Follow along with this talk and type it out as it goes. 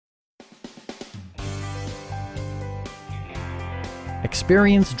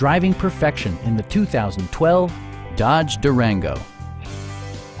Experience driving perfection in the 2012 Dodge Durango.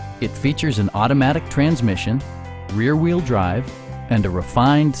 It features an automatic transmission, rear-wheel drive, and a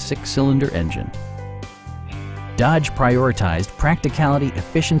refined 6-cylinder engine. Dodge prioritized practicality,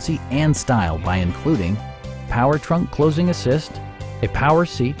 efficiency, and style by including power trunk closing assist, a power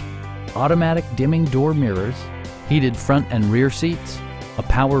seat, automatic dimming door mirrors, heated front and rear seats, a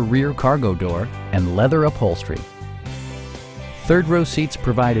power rear cargo door, and leather upholstery. Third-row seats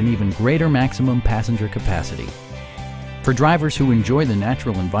provide an even greater maximum passenger capacity. For drivers who enjoy the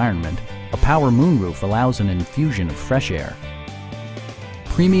natural environment, a power moonroof allows an infusion of fresh air.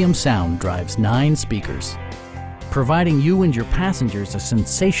 Premium sound drives 9 speakers, providing you and your passengers a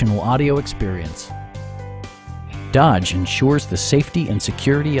sensational audio experience. Dodge ensures the safety and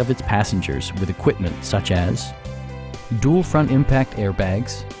security of its passengers with equipment such as dual front impact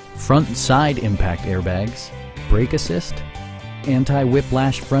airbags, front and side impact airbags, brake assist,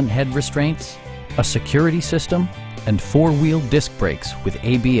 anti-whiplash front head restraints, a security system, and 4-wheel disc brakes with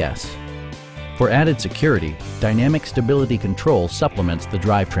ABS. For added security, dynamic stability control supplements the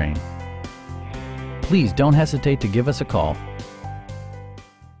drivetrain. Please don't hesitate to give us a call.